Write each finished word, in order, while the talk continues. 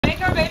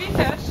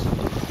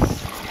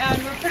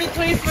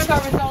pretty pleased with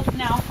our results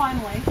now,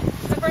 finally.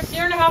 The first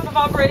year and a half of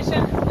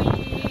operation,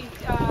 we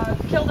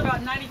killed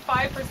about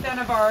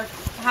 95% of our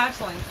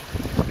hatchlings.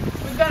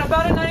 We've got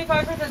about a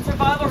 95%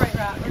 survival rate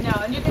right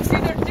now, and you can see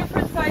there are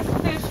different sized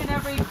fish in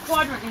every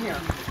quadrant here.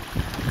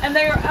 And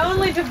they are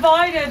only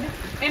divided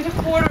into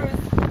quarters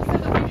so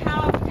that we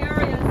have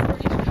areas for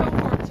each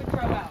cohort to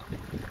grow out.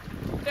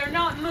 They're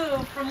not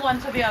moved from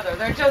one to the other.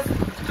 They're just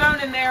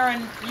thrown in there,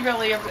 and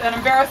really, an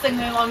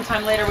embarrassingly long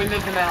time later, we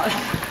move them out.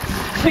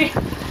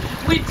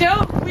 We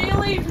don't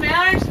really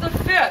manage the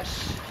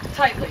fish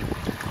tightly.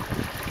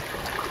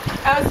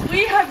 As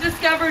we have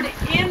discovered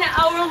in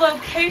our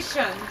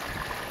location,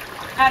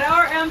 at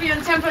our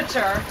ambient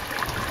temperature,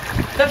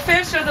 the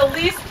fish are the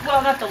least,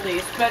 well, not the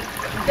least, but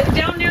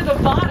down near the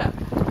bottom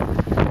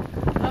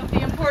of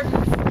the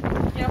importance.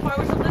 You know, if I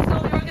were to list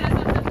all the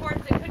organisms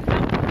important that could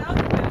come without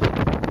the fish,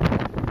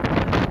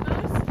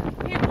 most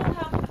people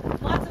have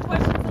lots of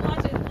questions and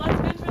lots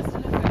of interest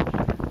in the fish.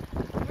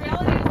 The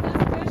reality is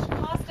this fish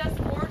cost us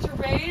more to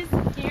raise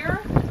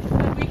here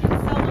than we can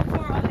sell them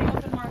for on the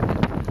open market.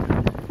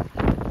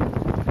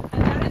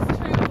 And that is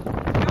true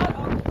throughout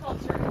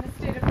aquaculture in the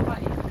state of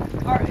Hawaii.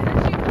 Our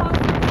energy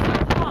costs are so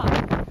high,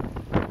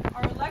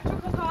 our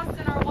electrical costs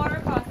and our water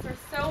costs are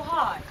so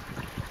high,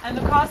 and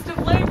the cost of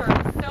labor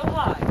is so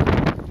high,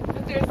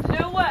 that there's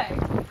no way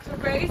to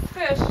raise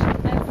fish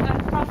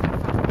and profit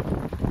from it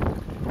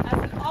as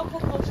an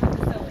aquaculture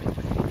facility.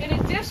 In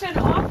addition,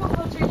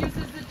 aquaculture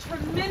uses a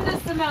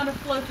tremendous amount of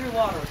flow-through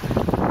water.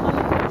 On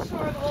the north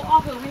shore of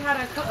Oahu, we had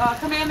a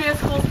Kamehameha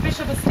School's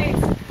Bishop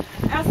Estates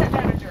asset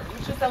manager,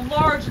 which is a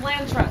large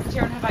land trust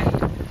here in Hawaii,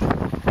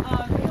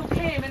 who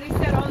came and he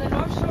said on the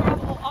north shore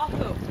of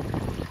Oahu,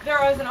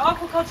 there is an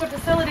aquaculture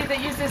facility that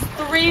uses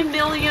 3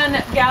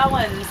 million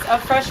gallons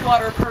of fresh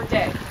water per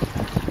day.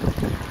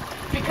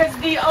 Because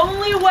the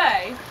only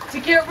way to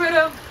get rid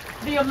of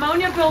the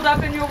ammonia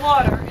buildup in your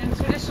water in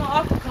traditional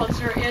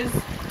aquaculture is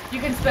you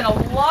can spend a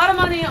lot of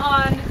money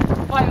on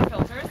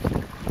biofilters,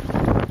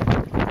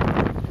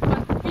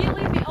 but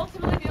really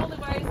ultimately the only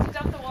way is to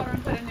dump the water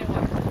and put in new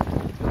water.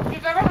 If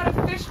you've ever had a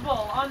fish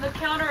bowl on the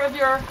counter of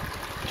your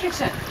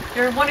kitchen,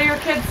 one of your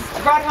kids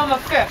brought home a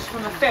fish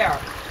from a fair,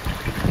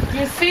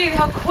 you see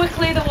how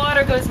quickly the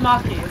water goes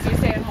maki, as we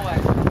say in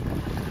Hawaii.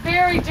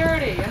 Very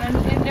dirty, and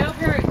in no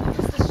period,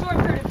 just a short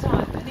period of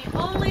time. And the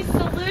only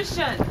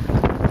solution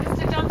is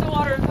to dump the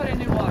water and put in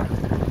new water.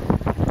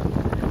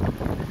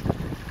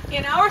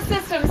 In our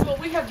systems, what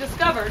we have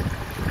discovered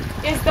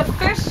is the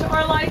fish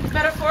are like,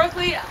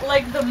 metaphorically,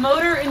 like the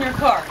motor in your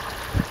car.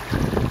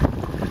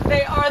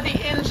 They are the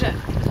engine.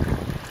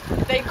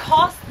 They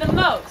cost the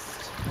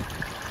most.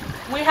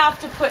 We have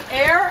to put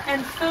air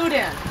and food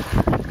in.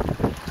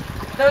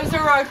 Those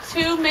are our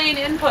two main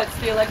inputs,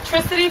 the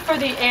electricity for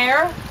the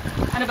air,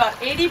 and about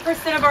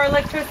 80% of our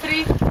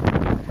electricity puts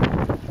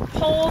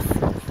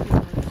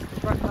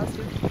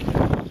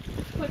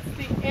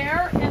the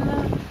air in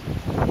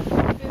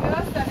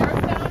that air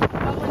stone,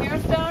 bubbling air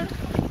stone.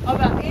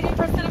 About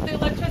 80% of the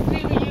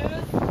electricity we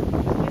use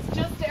is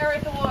just to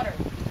aerate the water.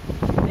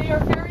 They are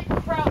very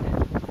crowded.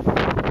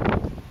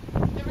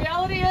 The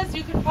reality is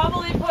you could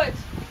probably put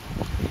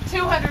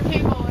 200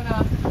 people in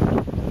a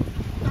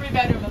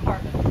 3-bedroom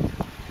apartment.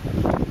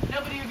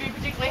 Nobody would be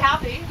particularly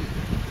happy,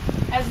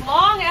 as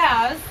long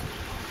as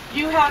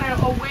you had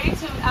a way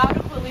to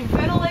adequately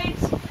ventilate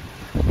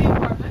the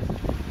apartment,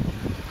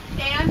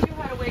 and you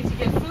had a way to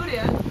get food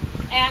in,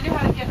 and you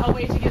had a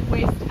way to get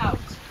waste out.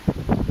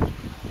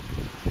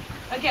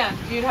 Again,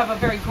 you'd have a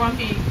very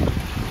grumpy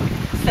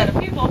set of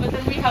people, but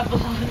then we have a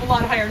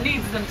lot higher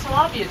needs than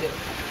tilapia do.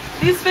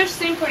 These fish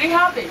seem pretty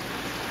happy.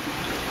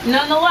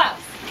 Nonetheless,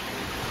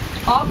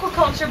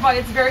 aquaculture by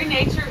its very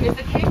nature is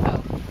a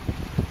CAFO.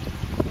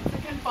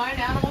 Confined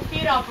animal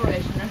feed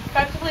operation. And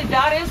effectively,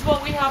 that is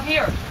what we have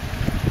here.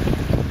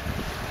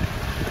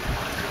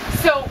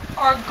 So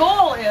our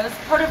goal is,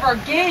 part of our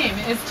game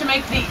is to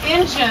make the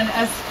engine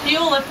as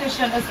fuel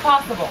efficient as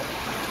possible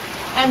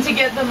and to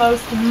get the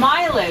most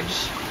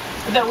mileage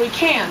that we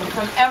can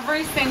from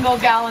every single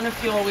gallon of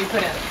fuel we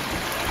put in.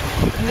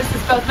 And this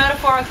is both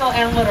metaphorical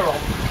and literal.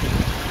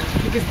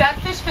 Because that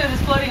fish food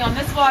is floating on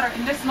this water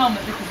in this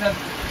moment because of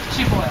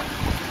cheap oil.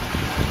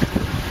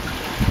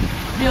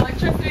 The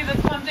electricity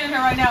that's pumped in here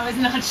right now is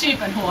not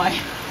cheap in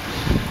Hawaii.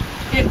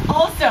 It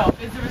also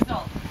is the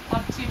result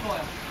of cheap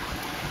oil.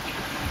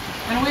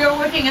 And we are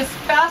working as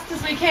fast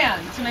as we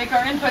can to make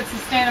our input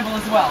sustainable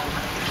as well.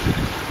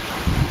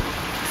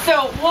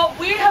 So what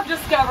we have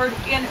discovered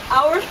in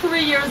our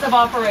 3 years of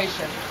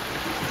operation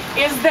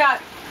is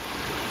that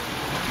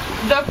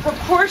the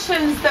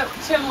proportions that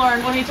Tim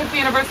learned when he took the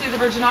University of the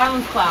Virgin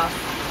Islands class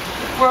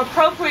were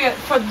appropriate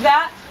for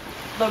that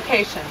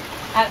location,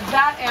 at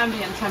that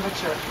ambient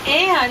temperature,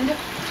 and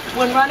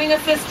when running a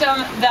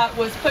system that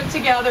was put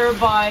together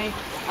by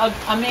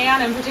a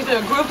man, in particular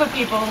a group of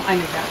people, I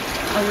knew that,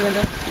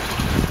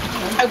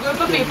 a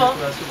group of people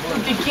who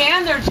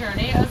began their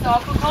journey as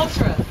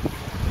aquaculturists.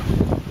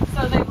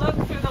 So they look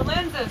through the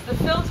lenses, the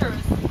filters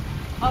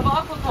of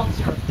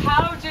aquaculture.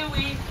 How do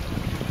we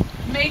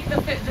make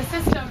the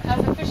system as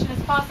efficient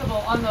as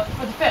possible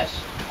for the fish.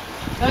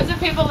 Those are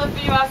people,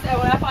 if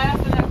I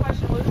ask them that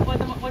question,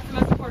 what's the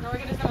most important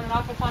organism in an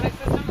aquaponic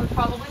system, would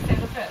probably say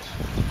the fish.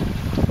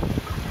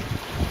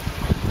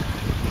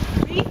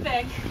 We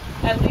think,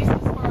 at least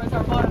as far as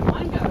our bottom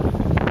line goes,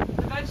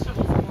 the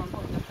vegetables are more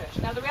important than fish.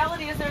 Now the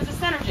reality is there's a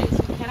synergy,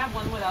 so you can't have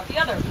one without the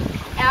other.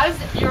 As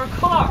your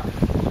car,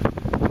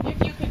 if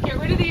you could get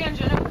rid of the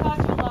engine, it would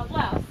cost you a lot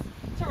less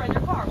to run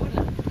your car, wouldn't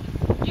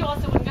it? You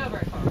also wouldn't go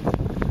very far.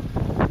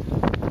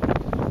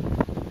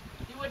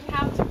 You wouldn't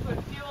have to put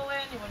fuel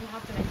in, you wouldn't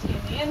have to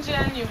maintain the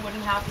engine, you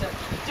wouldn't have to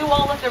do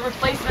all of the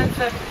replacements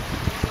that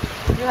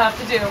you have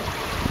to do,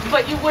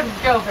 but you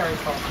wouldn't go very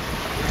far.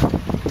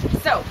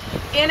 So,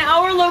 in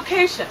our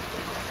location,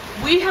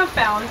 we have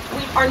found,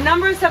 our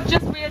numbers have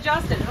just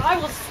readjusted, and I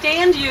will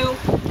stand you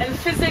and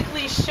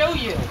physically show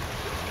you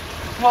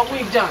what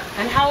we've done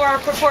and how our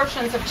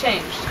proportions have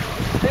changed.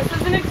 This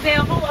is an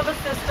example of a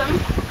system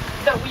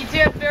that we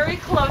did very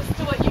close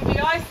to what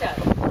UBI said.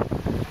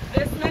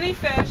 This many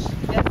fish,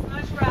 this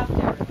much raft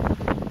area.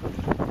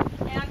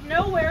 And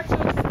nowhere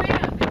to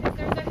expand because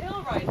there's a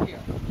hill right here.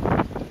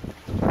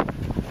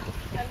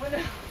 And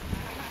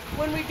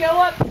when we go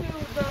up to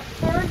the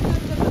third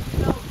system that's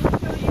built, we'll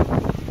show you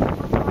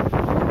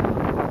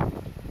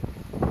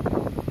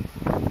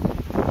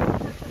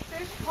because the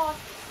fish cost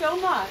so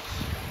much,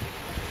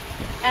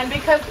 and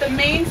because the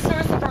main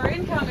source of our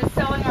income is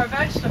selling our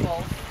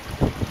vegetables,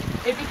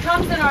 it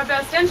becomes in our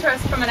best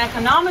interest from an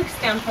economic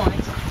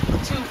standpoint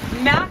to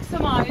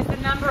maximize the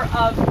number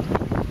of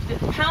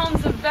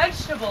pounds of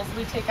vegetables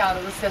we take out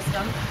of the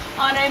system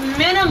on a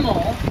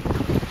minimal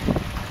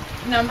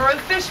number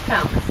of fish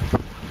pounds.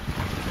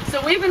 So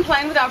we've been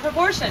playing with our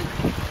proportion.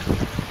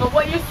 But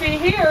what you see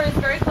here is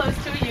very close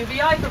to a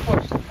UVI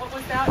proportion. What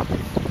was that?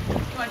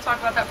 You want to talk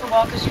about that for a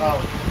while?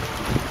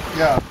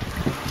 Yeah.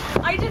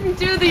 I didn't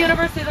do the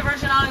University of the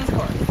Virgin Islands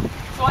course,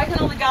 so I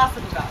can only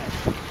gossip about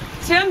it.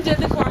 Tim did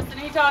the course, and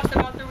he talks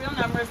about the real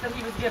numbers that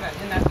he was given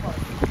in that course.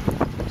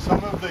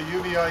 Some of the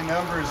UVI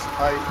numbers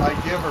I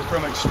give are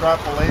from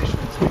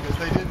extrapolations because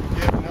they didn't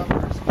give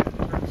numbers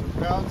in terms of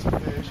pounds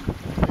of fish.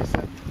 They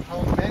said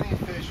how many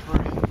fish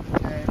were in the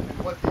tank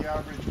and what the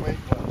average weight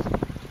was.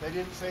 They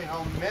didn't say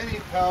how many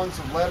pounds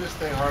of lettuce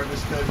they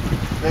harvested.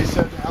 They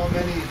said how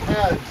many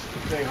heads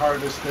they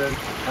harvested,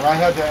 and I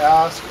had to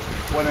ask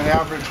what an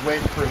average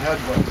weight per head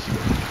was.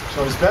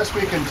 So as best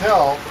we can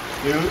tell,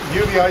 the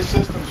UVI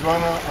systems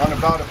run on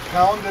about 1.5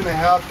 pounds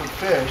of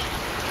fish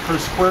per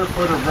square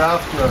foot of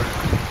raft area.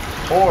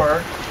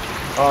 Or,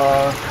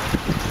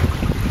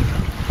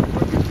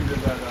 what do you figure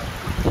that out?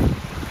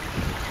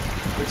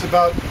 It's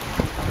about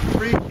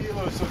 3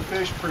 kilos of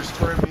fish per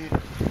square meter.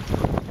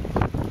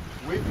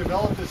 We've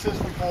developed a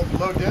system called the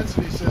low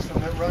density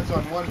system that runs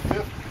on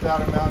 1/5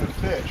 that amount of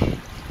fish.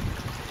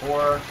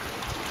 Or,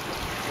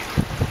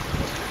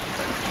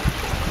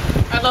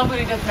 I love when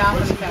he does math.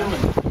 what's he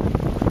doing?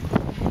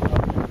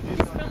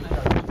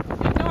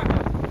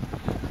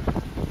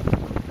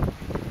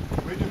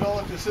 We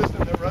developed a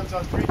system that runs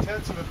on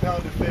 0.3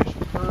 pounds of fish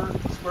per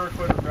square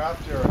foot of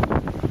raft area.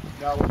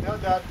 Now we've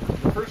had that,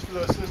 the first of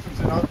those systems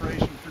in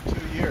operation for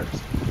 2 years.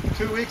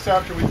 2 weeks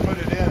after we put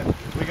it in,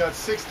 we got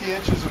 60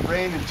 inches of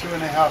rain in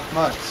 2.5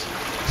 months.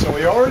 So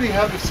we already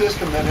have a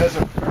system that has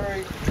a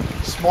very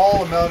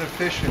small amount of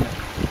fish in it.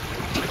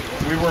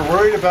 We were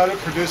worried about it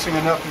producing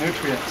enough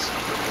nutrients.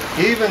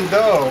 Even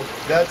though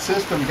that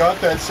system got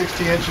that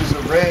 60 inches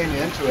of rain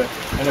into it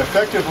and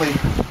effectively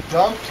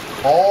dumped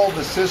all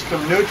the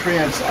system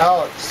nutrients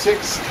out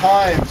 6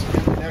 times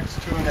in the next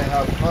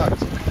 2.5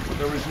 months,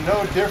 there was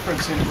no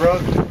difference in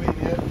growth between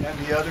it and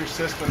the other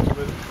systems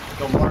with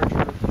the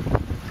larger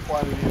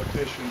quantity of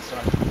fish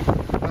inside.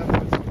 None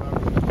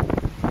whatsoever.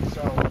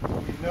 So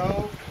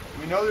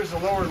we know there's a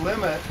lower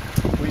limit.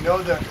 We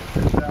know that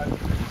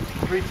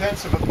 0.3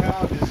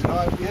 pounds is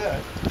not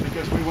it,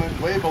 because we went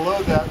way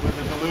below that with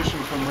the dilution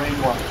from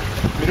rainwater.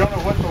 We don't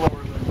know what the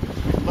lower limit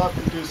is. We'd love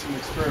to do some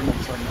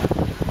experiments on that.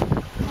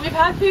 We've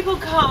had people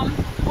come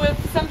with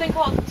something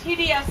called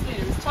TDS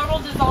meters, total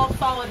dissolved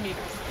solid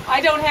meters. I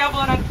don't have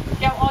one. I'll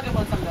get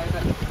one someday.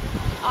 But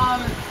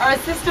our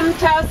system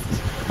test,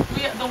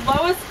 the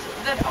lowest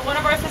that one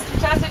of our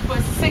systems tested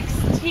was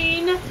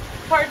 16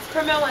 parts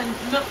per million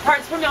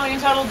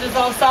total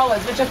dissolved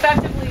solids, which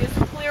effectively is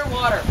clear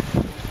water.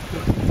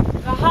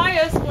 The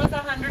highest was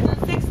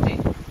 160.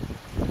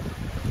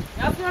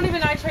 That's not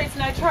even nitrates,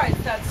 nitrites.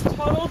 That's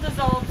total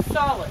dissolved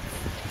solids.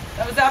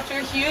 That was after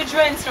a huge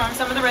rainstorm,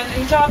 some of the rain that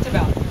he talked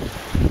about.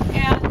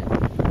 And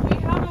we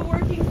have a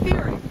working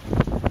theory.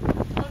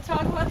 We'll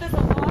talk about this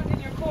a lot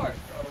in your course.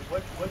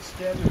 What's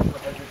standard for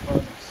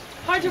hydroponics?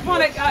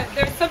 Hydroponic,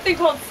 there's something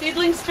called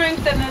seedling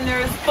strength, and then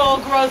there's full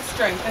growth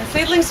strength. And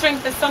seedling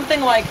strength is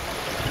something like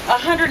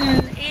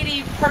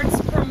 180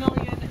 parts per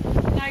million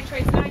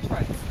nitrates,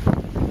 nitrites.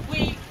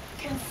 We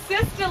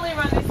consistently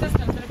run these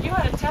systems, and if you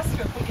had a test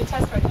strip, we could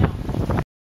test right now.